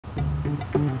First,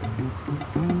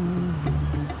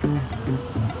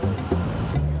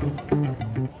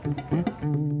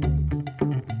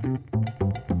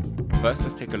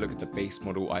 let's take a look at the base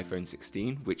model iPhone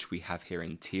 16, which we have here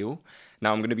in teal.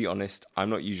 Now, I'm going to be honest, I'm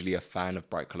not usually a fan of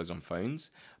bright colors on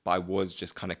phones, but I was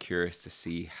just kind of curious to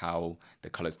see how the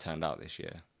colors turned out this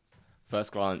year.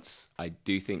 First glance, I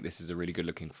do think this is a really good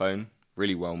looking phone,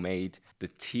 really well made. The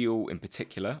teal in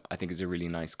particular, I think is a really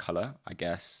nice color, I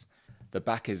guess. The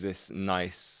back is this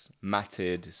nice,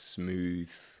 matted,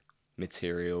 smooth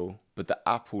material, but the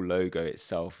Apple logo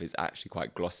itself is actually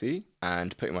quite glossy,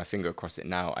 and putting my finger across it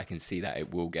now, I can see that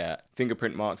it will get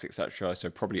fingerprint marks, etc. So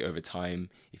probably over time,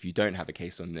 if you don't have a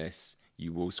case on this,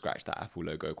 you will scratch that Apple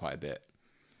logo quite a bit.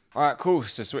 All right, cool.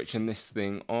 So switching this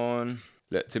thing on.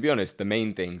 Look, to be honest, the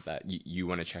main things that you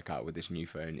want to check out with this new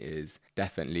phone is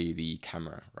definitely the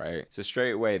camera, right? So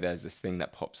straight away, there's this thing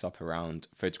that pops up around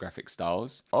photographic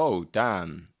styles. Oh,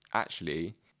 damn.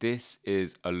 Actually, this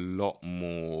is a lot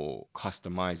more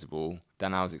customizable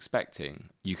than I was expecting.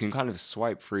 You can kind of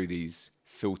swipe through these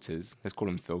filters, let's call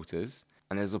them filters,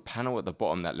 and there's a panel at the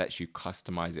bottom that lets you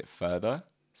customize it further.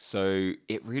 So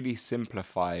it really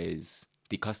simplifies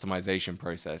the customization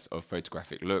process of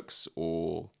photographic looks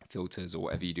or filters or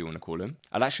whatever you do want to call them.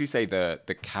 I'd actually say the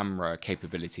camera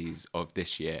capabilities of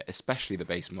this year, especially the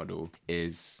base model,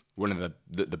 is one of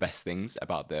the best things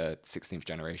about the 16th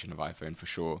generation of iPhone for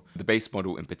sure. The base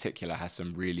model in particular has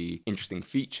some really interesting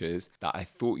features that I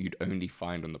thought you'd only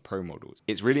find on the Pro models.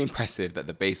 It's really impressive that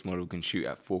the base model can shoot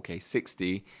at 4K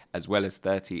 60 as well as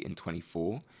 30 in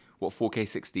 24. What 4K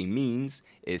 60 means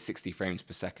is 60 frames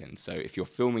per second. So if you're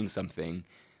filming something,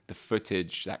 the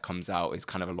footage that comes out is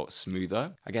kind of a lot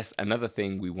smoother. I guess another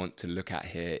thing we want to look at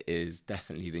here is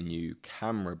definitely the new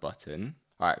camera button.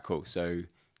 All right, cool. So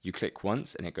you click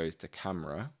once and it goes to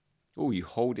camera. Oh, you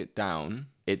hold it down.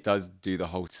 It does do the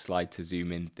whole slide to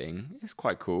zoom in thing. It's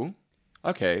quite cool.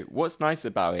 Okay, what's nice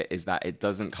about it is that it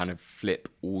doesn't kind of flip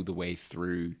all the way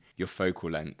through your focal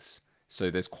lengths.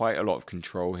 So there's quite a lot of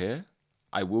control here.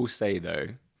 I will say though,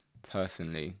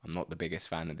 personally, I'm not the biggest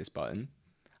fan of this button,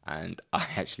 and I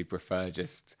actually prefer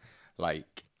just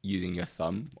like using your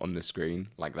thumb on the screen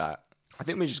like that. I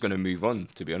think we're just going to move on,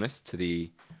 to be honest, to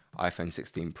the iPhone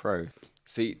 16 Pro.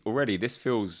 See, already this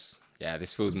feels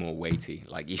more weighty.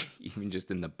 Like even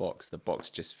just in the box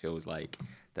just feels like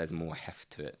there's more heft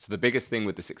to it. So the biggest thing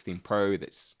with the 16 Pro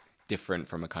that's different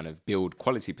from a kind of build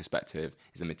quality perspective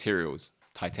is the materials.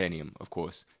 Titanium, of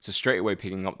course. So straight away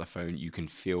picking up the phone, you can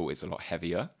feel it's a lot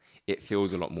heavier. It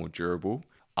feels a lot more durable.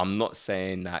 I'm not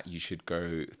saying that you should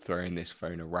go throwing this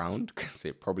phone around because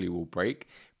it probably will break,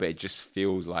 but it just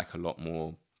feels like a lot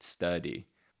more sturdy.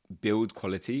 Build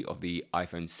quality of the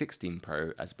iPhone 16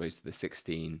 Pro as opposed to the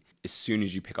 16, as soon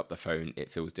as you pick up the phone,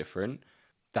 it feels different.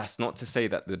 That's not to say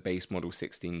that the base model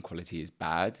 16 quality is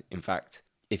bad. In fact,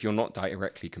 if you're not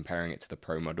directly comparing it to the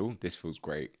Pro model, this feels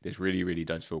great. This really, really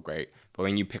does feel great. But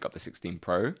when you pick up the 16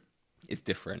 Pro, it's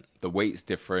different. The weight's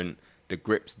different. The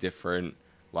grip's different.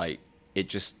 Like, it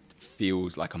just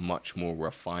feels like a much more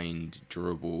refined,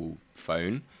 durable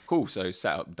phone. Cool, so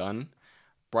setup done.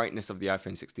 Brightness of the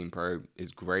iPhone 16 Pro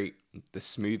is great. The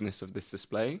smoothness of this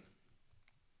display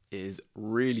is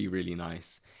really, really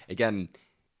nice. Again,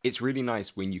 it's really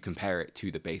nice when you compare it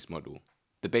to the base model.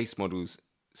 The base model's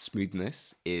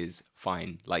smoothness is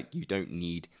fine. Like, you don't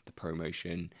need the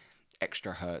ProMotion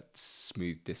extra hertz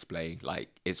smooth display. Like,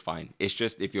 it's fine. It's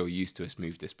just if you're used to a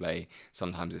smooth display,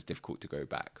 sometimes it's difficult to go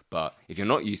back. But if you're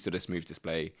not used to the smooth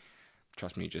display,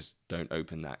 trust me, just don't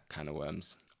open that can of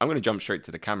worms. I'm going to jump straight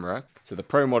to the camera. So the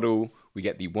Pro model, we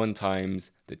get the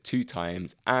 1x, the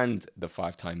 2x, and the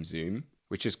 5x zoom,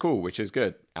 which is cool, which is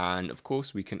good. And of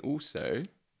course, we can also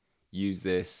use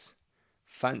this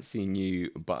fancy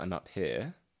new button up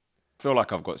here. I feel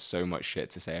like I've got so much shit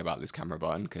to say about this camera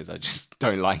button because I just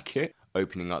don't like it.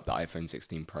 Opening up the iPhone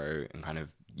 16 Pro and kind of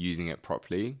using it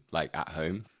properly, like at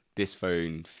home, this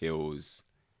phone feels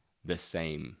the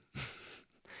same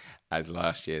as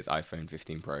last year's iPhone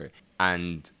 15 Pro.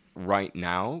 And right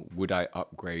now, would I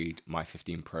upgrade my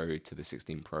 15 Pro to the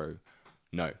 16 Pro?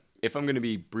 No. If I'm going to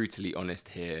be brutally honest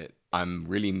here, I'm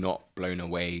really not blown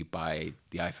away by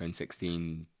the iPhone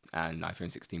 16 and iPhone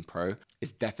 16 Pro.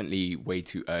 It's definitely way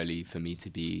too early for me to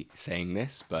be saying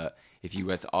this, but if you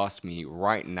were to ask me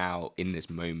right now in this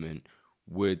moment,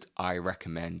 would I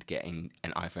recommend getting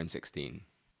an iPhone 16?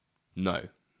 No.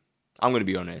 I'm going to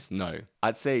be honest, no.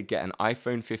 I'd say get an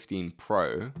iPhone 15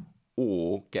 Pro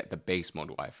or get the base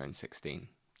model iPhone 16.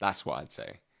 That's what I'd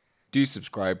say. Do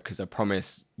subscribe because I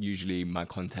promise usually my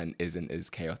content isn't as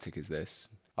chaotic as this.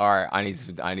 All right,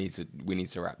 we need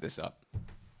to wrap this up.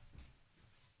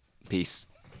 Peace.